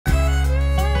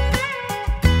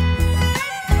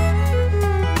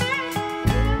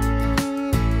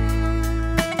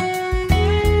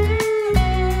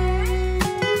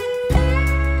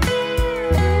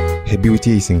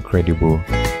beauty is incredible,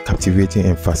 captivating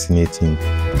and fascinating.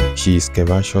 She is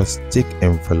curvaceous, thick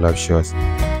and voluptuous.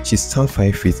 She stands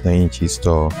 5 feet 9 inches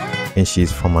tall, and she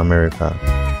is from America.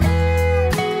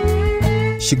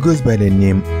 She goes by the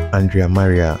name Andrea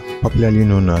Maria, popularly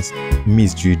known as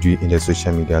MissDriDri in the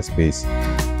social media space.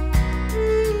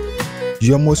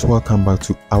 You are most welcome back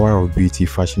to Hour of Beauty,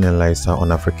 Fashion and Lifestyle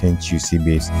on African Juicy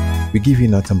Babes. We give you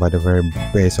nothing but the very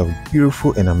best of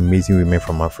beautiful and amazing women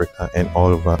from Africa and all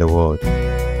over the world.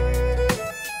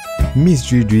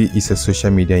 MissDriDri is a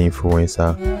social media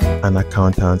influencer, an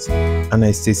accountant, an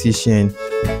esthetician,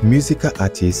 musical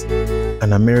artist,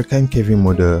 an American curvy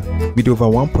model with over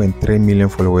 1.3 million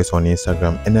followers on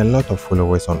Instagram and a lot of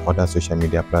followers on other social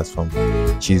media platforms.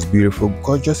 She is beautiful,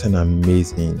 gorgeous and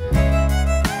amazing.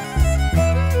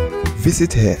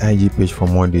 Visit her IG page for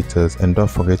more details and don't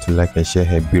forget to like and share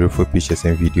her beautiful pictures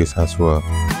and videos as well.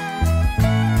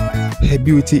 Her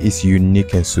beauty is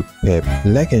unique and superb.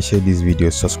 Like and share this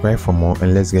video, subscribe for more,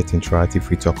 and let's get interactive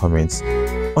with your comments.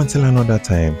 Until another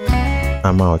time,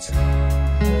 I'm out.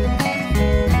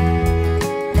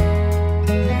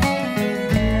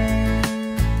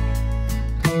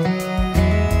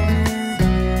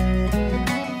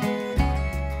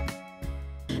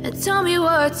 Tell me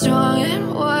what's wrong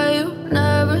and why you